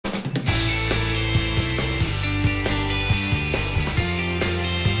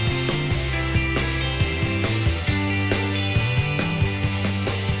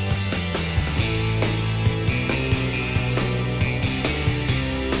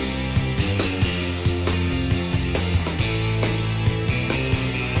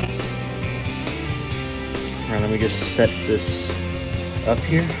me just set this up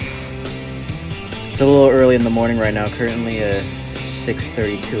here. It's a little early in the morning right now, currently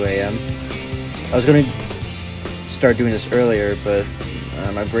 6:32 a.m. I was going to start doing this earlier, but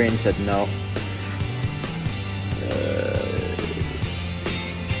my brain said no.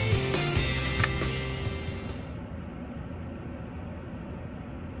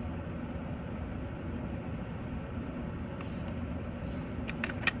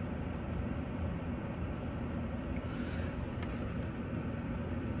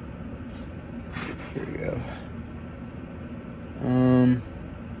 Here we go.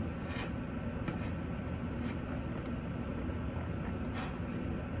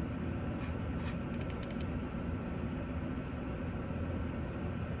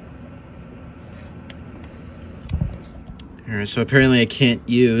 Alright, so apparently I can't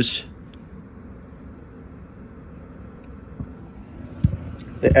use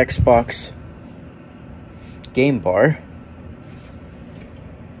the Xbox game bar.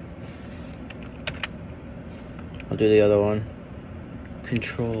 I'll do the other one.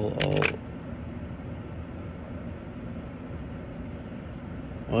 Control Alt.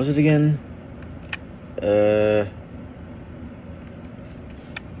 What was it again?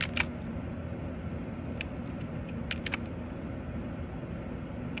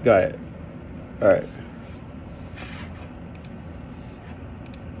 Got it. Alright.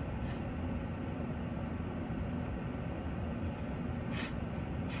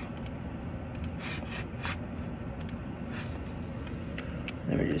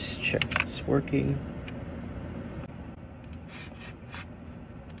 Let me just check it's working.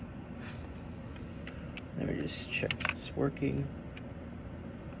 Let me just check it's working.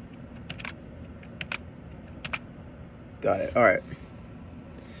 Got it. Alright.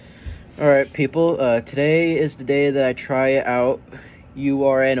 Alright, people. Today is the day that I try out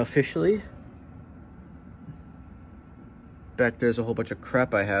URN officially. Back there's a whole bunch of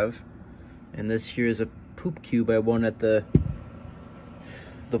crap I have. And this here is a poop cube I won at the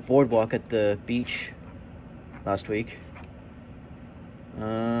boardwalk at the beach last week.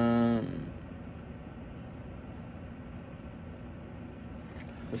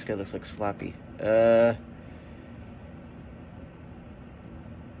 This guy looks like Slappy.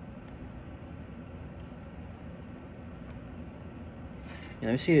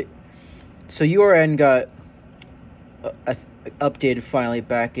 Let me see it. So URN got updated finally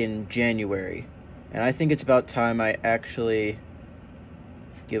back in January, and I think it's about time I actually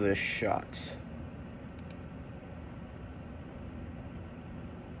give it a shot.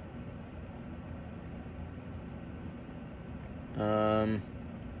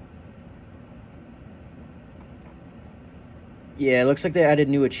 Yeah, it looks like they added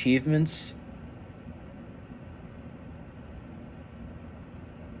new achievements.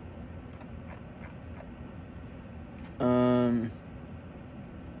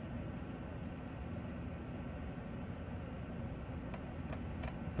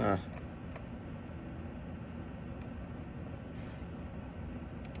 Huh.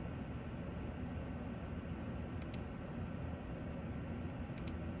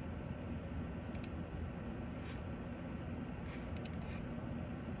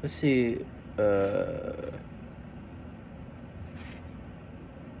 Let's see, I'll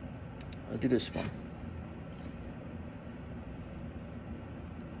do this one.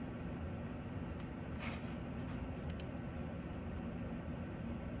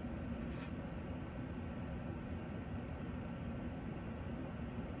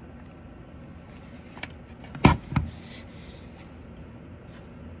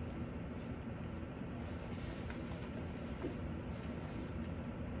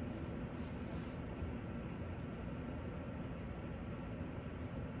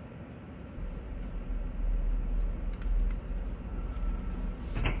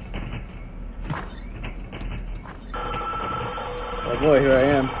 Oh boy, here I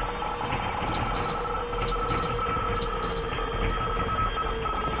am.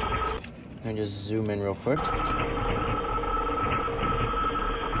 And just zoom in real quick.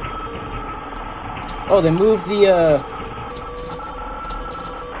 Oh, they moved the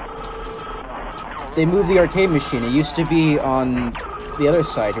arcade machine. It used to be on the other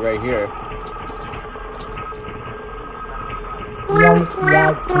side right here.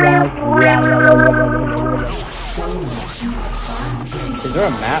 Is there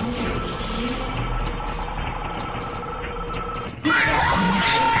a map?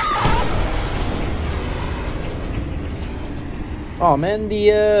 Oh man, they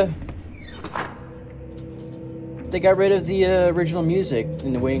got rid of the original music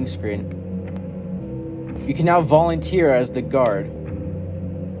in the waiting screen. You can now volunteer as the guard.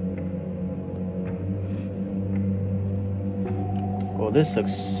 Oh, this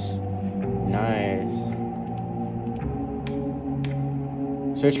looks nice.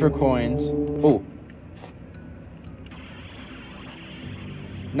 Search for coins. Oh.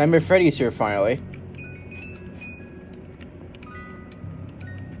 Nightmare Freddy's here finally.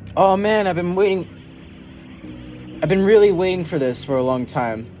 Oh man, I've been really waiting for this for a long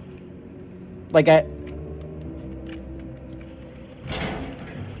time. Like,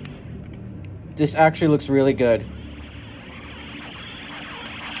 this actually looks really good.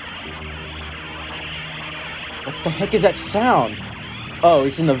 What the heck is that sound? Oh,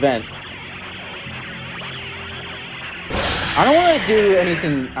 he's in the vent. I don't want to do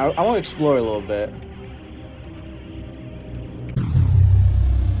anything. I want to explore a little bit.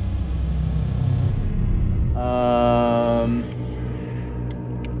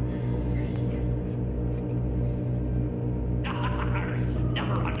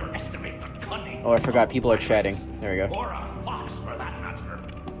 Never underestimate the cunning. Oh, I forgot. People are chatting. There we go. Or a fox, for that matter.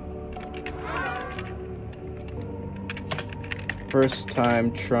 First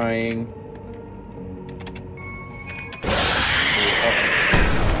time trying.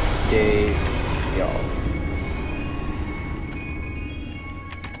 Update, y'all.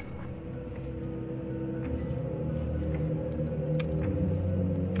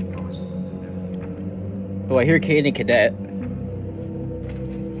 Oh, I hear Kate and Cadet.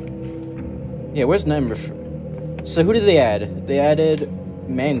 Yeah, where's Nightmare? So who did they add? They added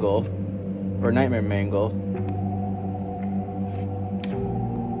Mangle, or Nightmare Mangle.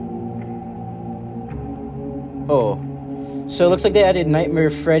 Oh, so it looks like they added Nightmare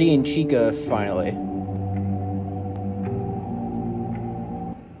Freddy and Chica finally.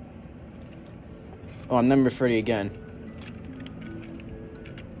 Oh, I'm Nightmare Freddy again.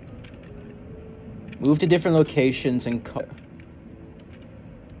 Move to different locations and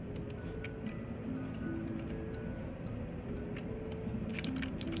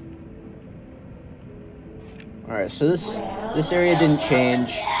Alright, so this area didn't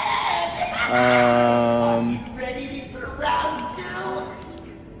change. Ready for round 2?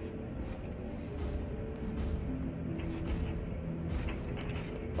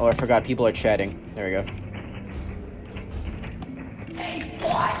 Oh, I forgot. People are chatting. There we go. Hey,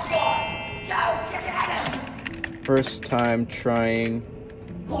 boy, go get at him! First time trying.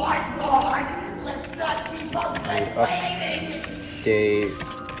 Boy, let's not keep on complaining. Update,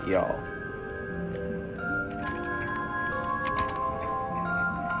 y'all.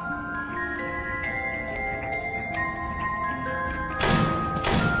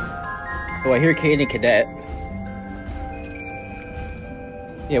 Oh, I hear Kate and Cadet.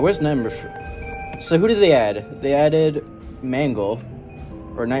 Yeah, where's Nightmare? So who did they add? They added Mangle,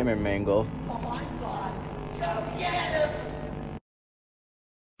 or Nightmare Mangle.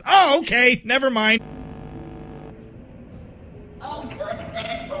 Oh, okay, never mind.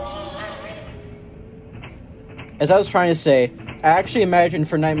 As I was trying to say, I actually imagined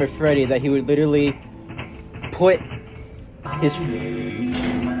for Nightmare Freddy that he would literally put his...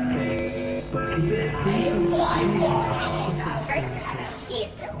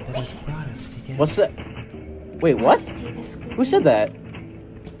 What's that? Wait, what? Who said that?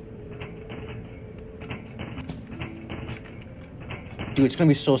 Dude, it's gonna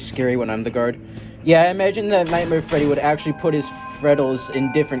be so scary when I'm the guard. Yeah, I imagine that Nightmare Freddy would actually put his Freddles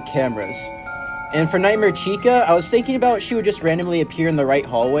in different cameras. And for Nightmare Chica, I was thinking about she would just randomly appear in the right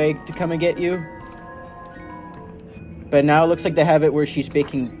hallway to come and get you. But now it looks like they have it where she's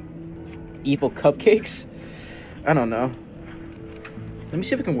baking evil cupcakes. I don't know. Let me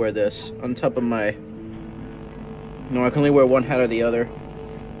see if I can wear this on top of my... No, I can only wear one hat or the other.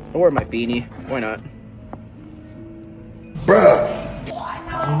 I'll wear my beanie. Why not? Bruh!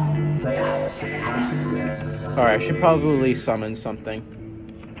 Alright, I should probably summon something.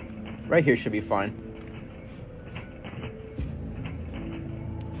 Right here should be fine.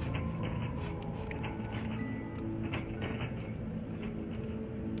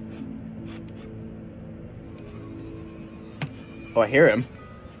 Oh, I hear him.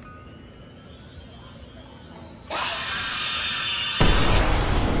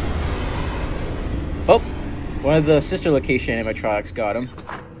 Oh, one of the sister location animatronics got him.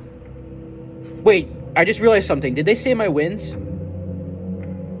 Wait, I just realized something. Did they say my wins?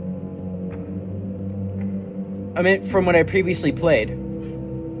 I meant from when I previously played.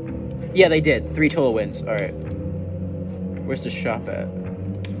 Yeah, they did. 3 total wins. Alright. Where's the shop at?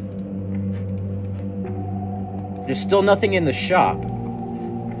 There's still nothing in the shop.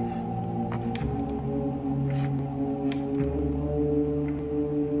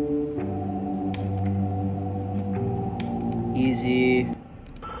 Easy.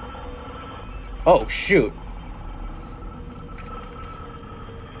 Oh, shoot.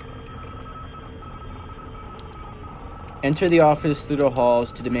 Enter the office through the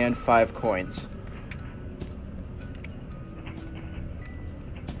halls to demand 5 coins.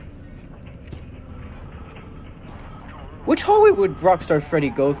 Which hallway would Rockstar Freddy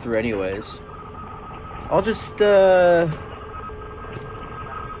go through anyways? I'll just,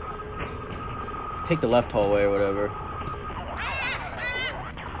 take the left hallway or whatever.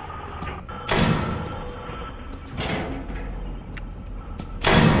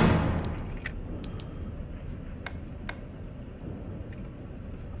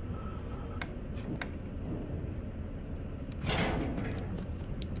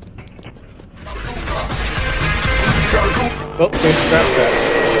 Oh, there's Scrap Trap.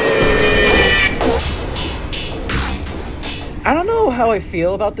 I don't know how I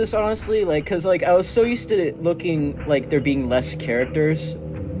feel about this, honestly, like, cause, like, I was so used to it looking like there being less characters.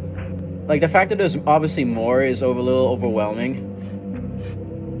 Like, the fact that there's obviously more is a little overwhelming.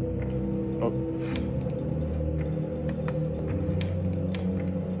 Oh.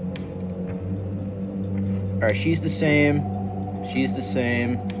 Alright, she's the same. She's the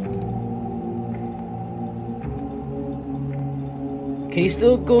same. Can you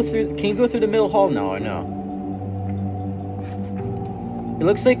still go through, can you go through the middle hall now or no? It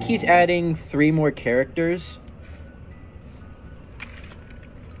looks like he's adding 3 more characters.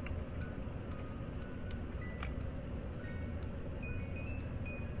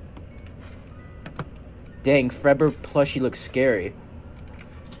 Dang, Frebber plushie looks scary.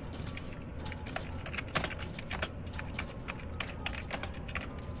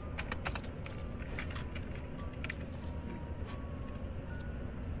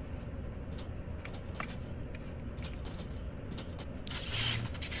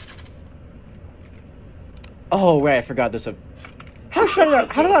 Oh, right, I forgot there's a... How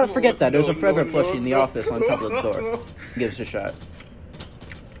did I forget that? There's a Frebber plushie in the office on top of the door. Gives a shot.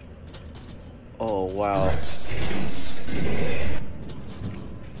 Oh, wow.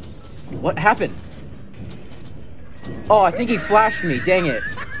 What happened? Oh, I think he flashed me. Dang it.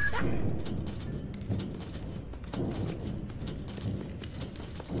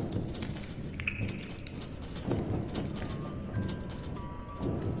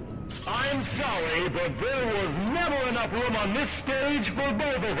 I'm sorry, but there was never enough room on this stage for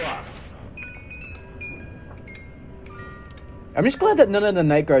both of us. I'm just glad that none of the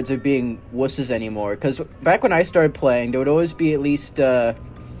night guards are being wusses anymore, because back when I started playing, there would always be at least, like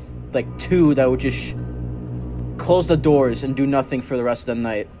 2 that would just close the doors and do nothing for the rest of the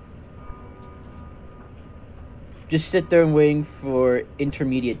night. Just sit there and waiting for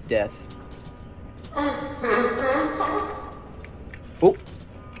intermediate death. Oh.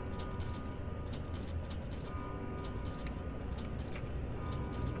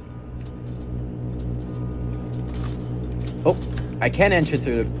 Oh, I can enter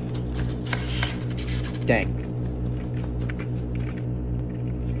through the... Dang.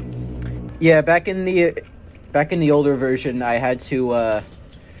 Yeah, back in the older version, I had to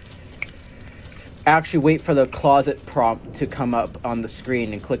actually wait for the closet prompt to come up on the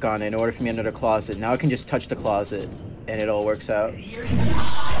screen and click on it in order for me to enter the closet. Now I can just touch the closet and it all works out.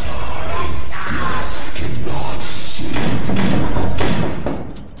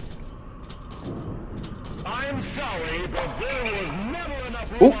 I'm sorry, but there was never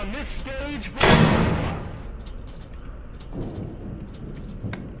enough room on this stage for both of us.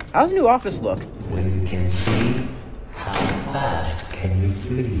 How's the new office look? When you can see, how fast can you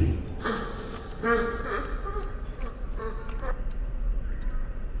flee?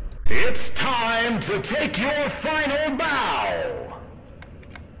 It's time to take your final bow.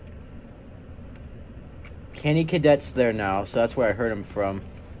 Kenny Cadet's there now, so that's where I heard him from.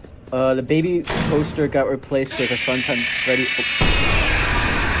 The baby poster got replaced with a Funtime Freddy... Oh.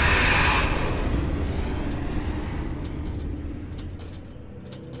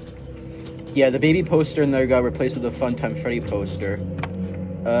 Yeah, the baby poster in there got replaced with a Funtime Freddy poster.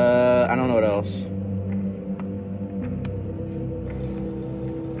 I don't know what else.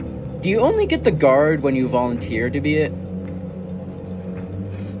 Do you only get the guard when you volunteer to be it?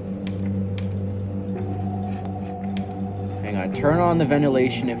 Hang on, turn on the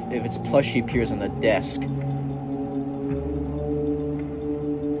ventilation if its plushie appears on the desk.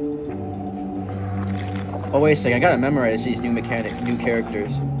 Oh, wait a second, I gotta memorize these new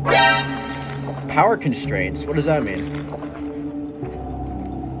characters. Power constraints, what does that mean?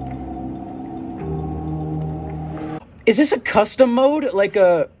 Is this a custom mode? Like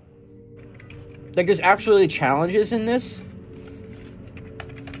there's actually challenges in this?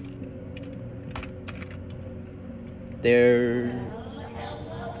 There...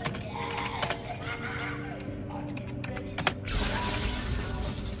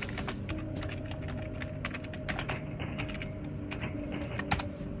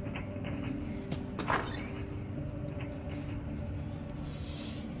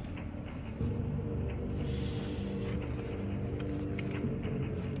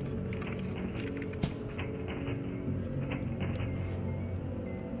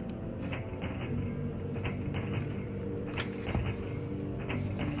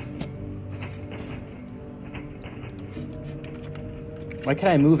 Why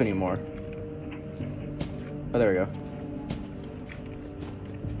can't I move anymore? Oh, there we go.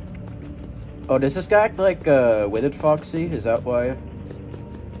 Oh, does this guy act like Withered Foxy? Is that why?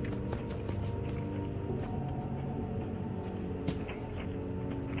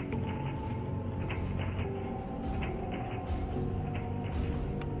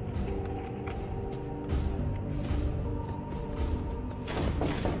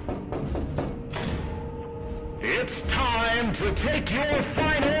 It's time to take your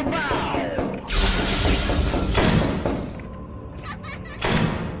final bow.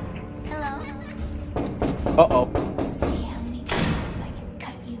 Hello. Uh-oh. Let's see how many pieces I can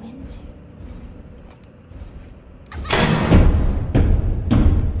cut you into.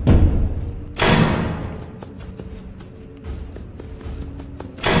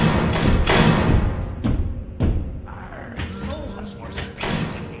 So much more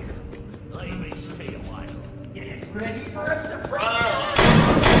space in here. I may stay a while. Get ready for a surprise!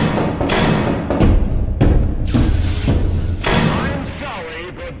 I'm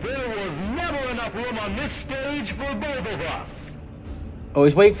sorry, but there was never enough room on this stage for both of us. Oh,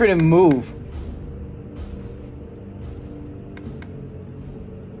 he's waiting for him to move.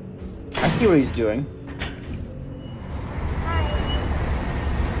 I see what he's doing.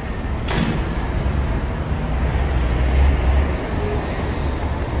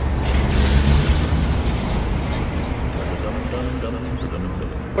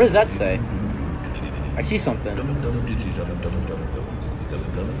 What does that say? I see something.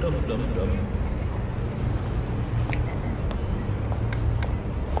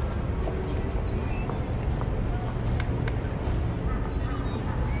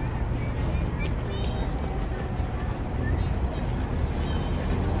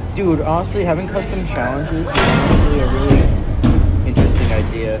 Dude, honestly, having custom challenges is honestly a really interesting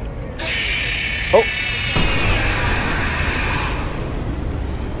idea. Oh!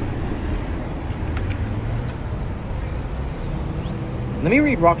 Let me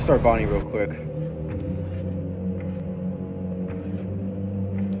read Rockstar Bonnie real quick.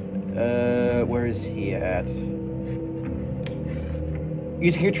 Where is he at?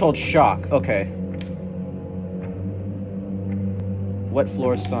 Use controlled shock. Okay. Wet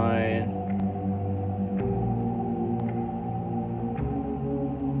floor sign.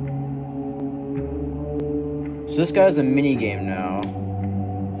 So this guy's a mini game now.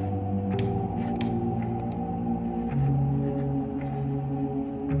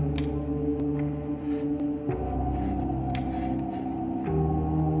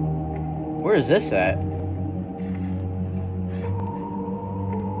 Where is this at?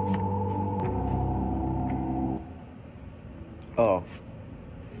 Oh.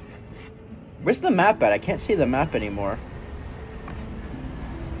 Where's the map at? I can't see the map anymore.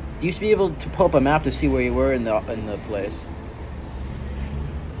 You used to be able to pull up a map to see where you were in the place.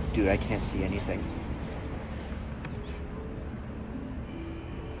 Dude, I can't see anything.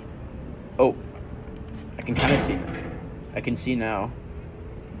 Oh. I can kind of see. I can see now.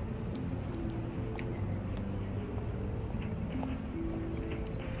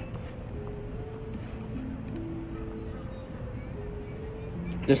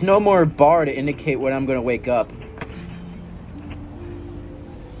 There's no more bar to indicate when I'm gonna wake up.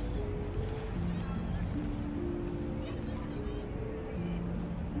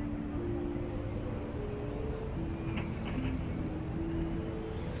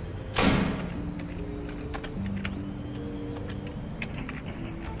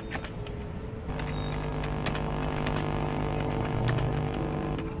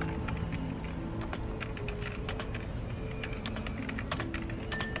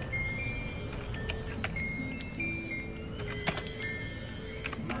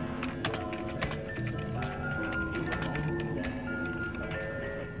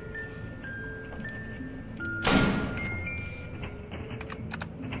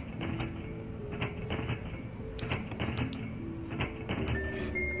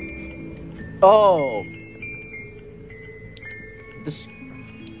 Oh. This.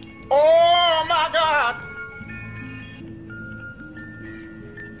 Oh my god!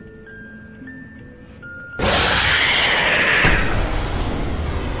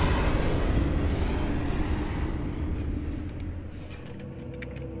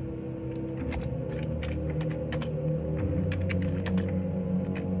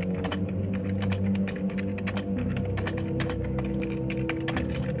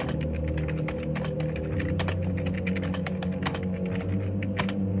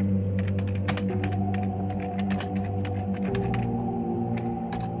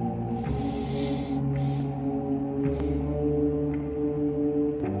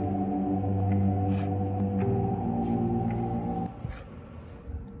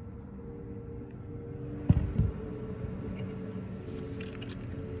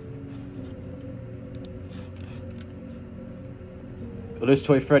 Oh, there's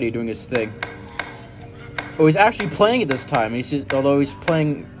Toy Freddy doing his thing. Oh, he's actually playing it this time. He's just, although he's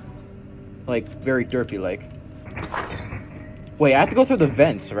playing like very derpy like. Wait, I have to go through the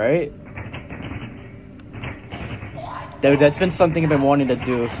vents, right? That's been something I've been wanting to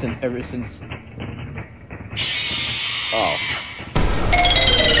do ever since. Oh.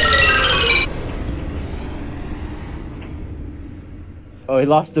 Oh, he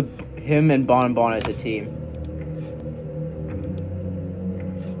lost to him and Bon Bon as a team.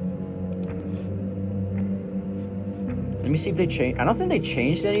 Let me see if they changed. I don't think they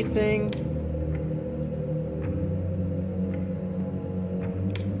changed anything.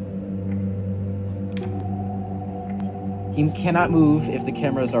 He cannot move if the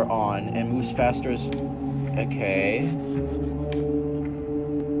cameras are on and moves faster as... Okay.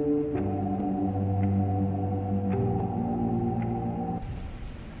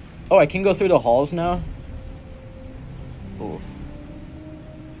 Oh, I can go through the halls now? Oh.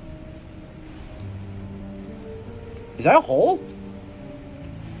 Is that a hole?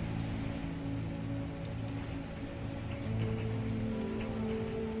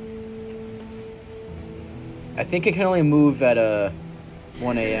 I think it can only move at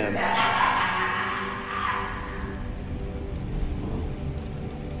 1 a.m.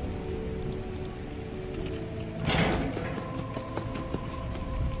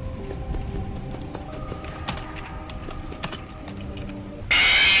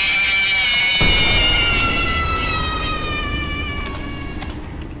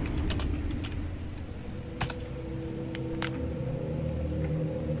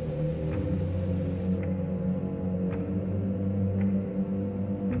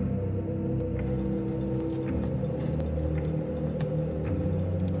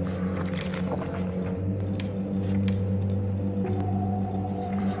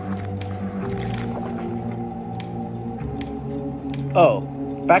 Oh,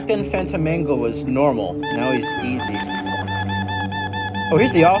 back then Phantom Mango was normal. Now he's easy. Oh,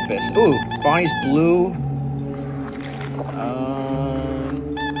 here's the office. Ooh, Bonnie's blue.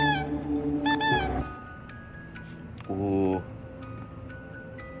 Ooh.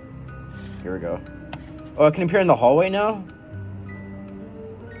 Here we go. Oh, I can appear in the hallway now?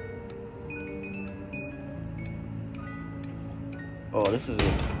 Oh, this is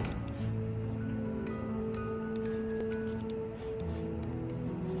a...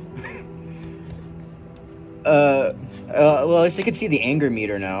 well, at least you can see the anger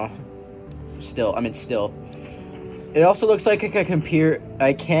meter now. Still. It also looks like I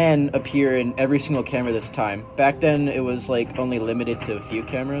can appear in every single camera this time. Back then, it was like only limited to a few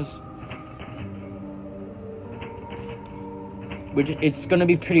cameras. Which, it's gonna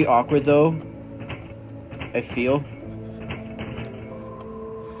be pretty awkward though, I feel.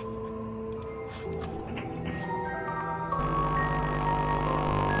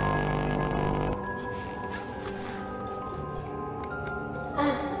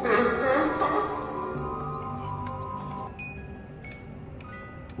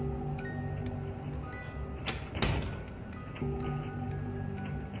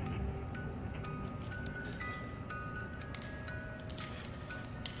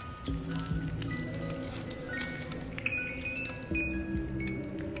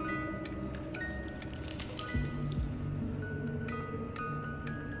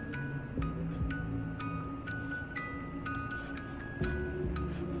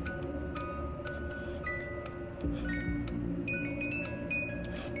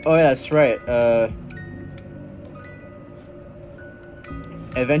 Oh yeah, that's right.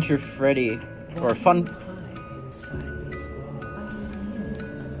 Adventure Freddy, or Fun...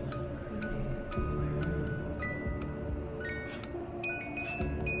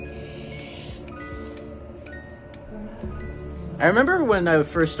 I remember when I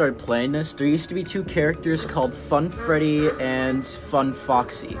first started playing this, there used to be two characters called Fun Freddy and Fun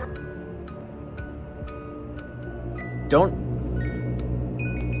Foxy.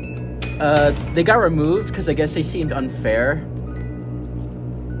 They got removed because I guess they seemed unfair.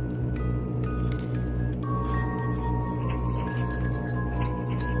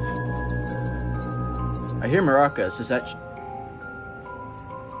 I hear maracas. Is that...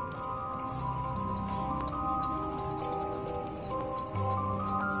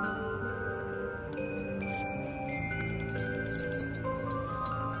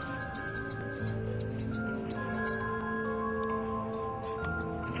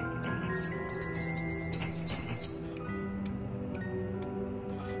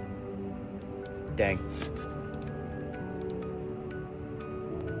 Dang.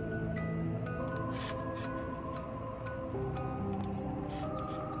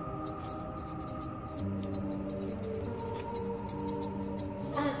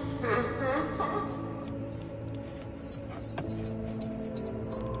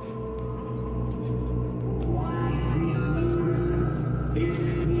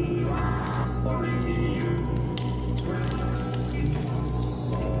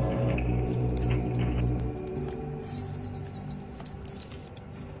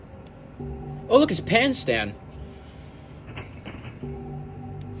 look, it's Pan Stan.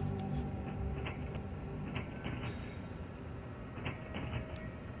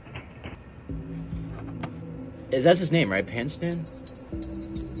 That's his name, right? Pan Stan?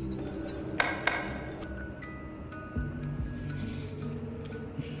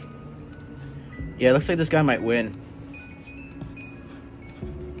 Yeah, it looks like this guy might win.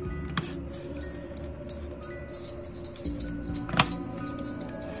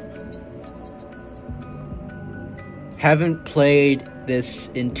 Haven't played this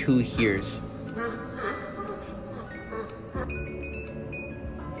in 2 years.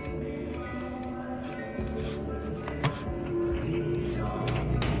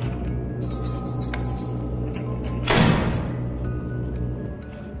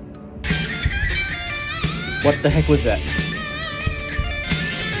 What the heck was that?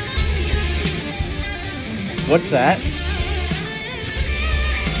 What's that?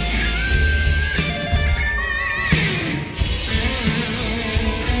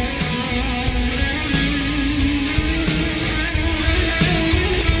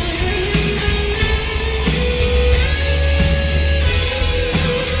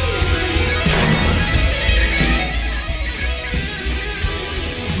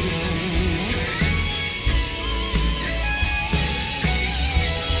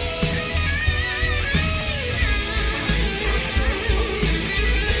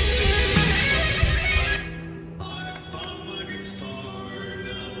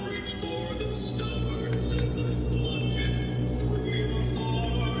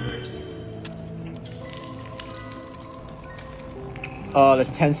 Oh,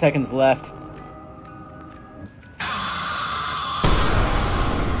 there's 10 seconds left.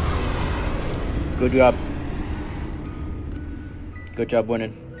 Good job. Good job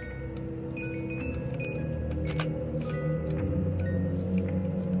winning.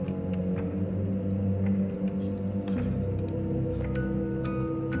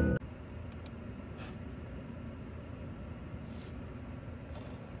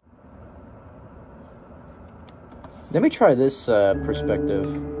 Let me try this perspective.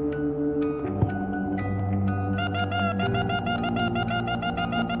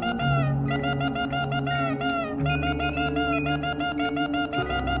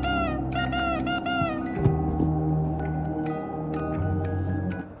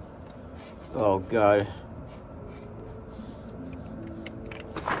 Oh God.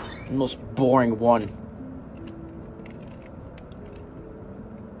 The most boring one.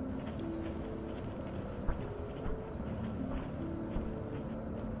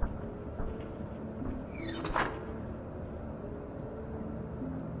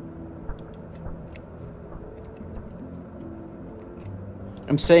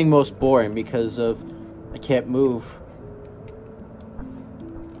 I'm saying most boring because of I can't move.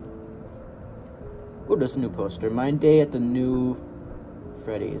 Oh, there's a new poster. My day at the new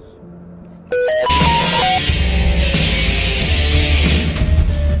Freddy's.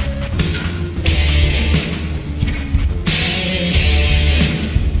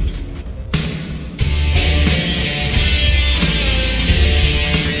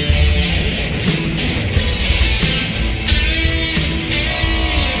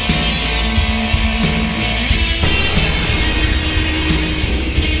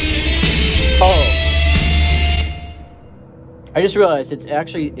 I just realized it's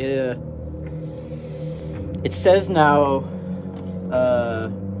actually it says now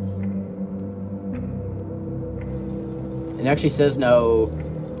it actually says now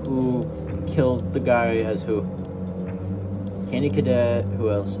who killed the guy as who. Candy Cadet,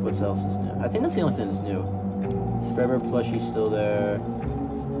 who else? What else is new? I think that's the only thing that's new. Forever Plushie's still there.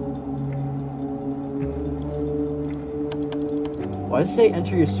 Why does it say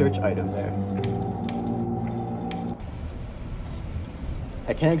enter your search item there?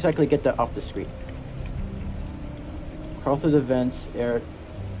 I can't exactly get that off the screen. Crawl through the vents, air.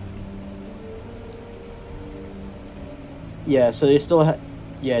 Yeah, so they still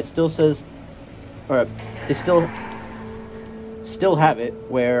yeah, it still says, or they still have it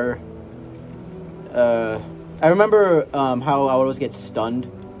where, I remember how I would always get stunned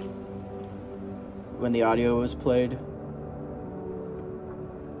when the audio was played.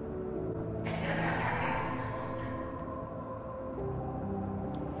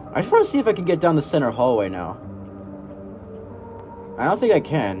 I just want to see if I can get down the center hallway now. I don't think I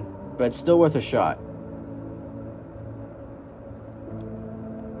can, but it's still worth a shot.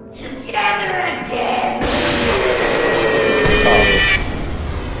 Together again!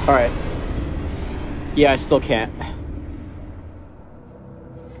 Oh. Alright. Yeah, I still can't.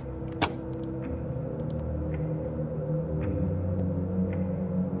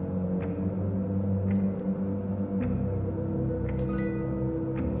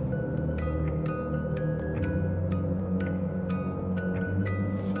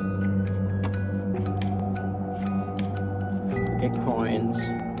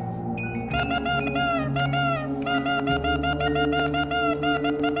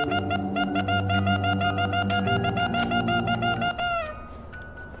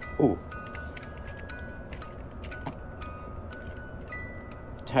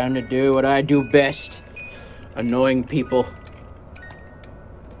 Time to do what I do best. Annoying people.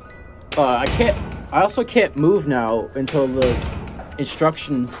 I also can't move now until the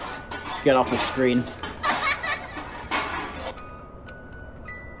instructions get off the screen.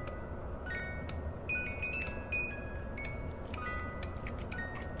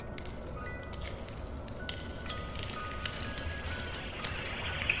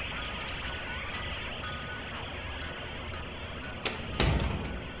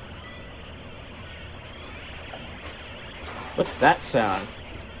 What's that sound?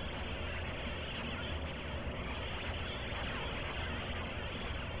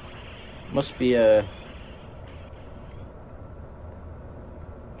 Must be a...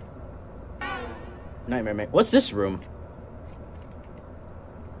 Nightmare Mate. What's this room?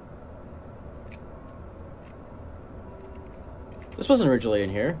 This wasn't originally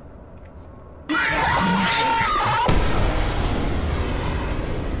in here.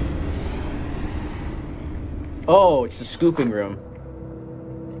 Oh, it's the scooping room.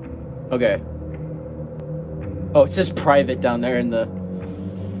 Okay. Oh, it says private down there in the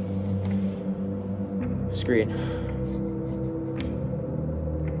screen.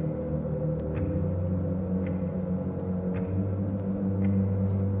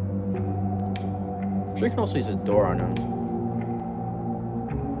 I'm sure you can also use a door on him.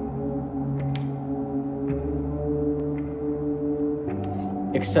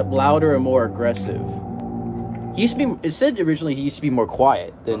 Except louder and more aggressive. He used to be, it said originally he used to be more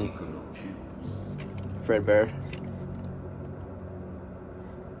quiet than Fredbear.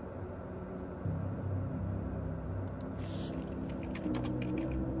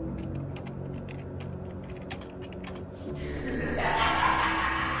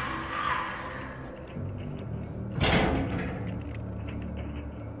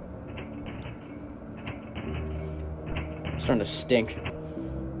 It's starting to stink.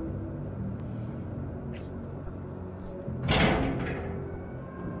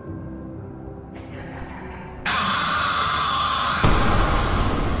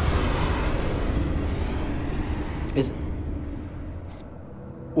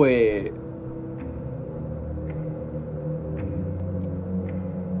 Wait.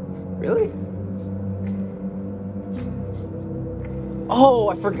 Really? Oh,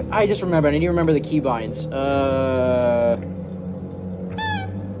 I forgot. I just remembered. I need to remember the keybinds.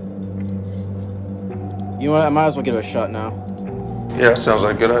 You know what? I might as well give it a shot now. Yeah, sounds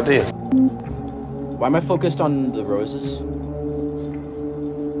like a good idea. Why am I focused on the roses?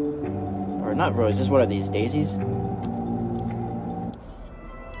 Or not roses, what are these? Daisies?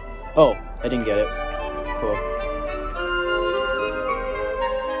 Oh, I didn't get it. Cool.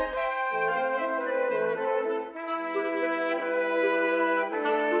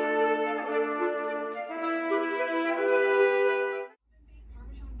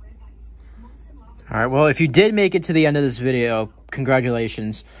 Alright, well, if you did make it to the end of this video,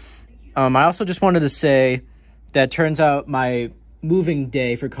 congratulations. I also just wanted to say that turns out my moving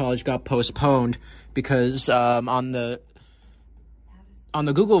day for college got postponed because on the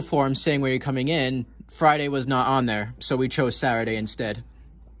Google form saying where you're coming in, Friday was not on there, so we chose Saturday instead.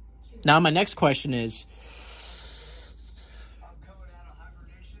 Now my next question is,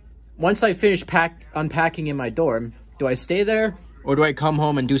 once I finish unpacking in my dorm, do I stay there or do I come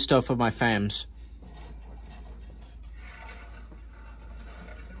home and do stuff with my fams?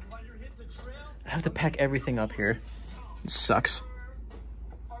 I have to pack everything up here. It sucks.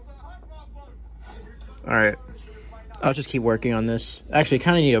 Alright. I'll just keep working on this. Actually, I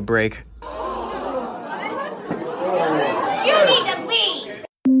kind of need a break. You need to leave!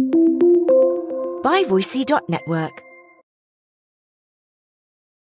 By Voicey.network.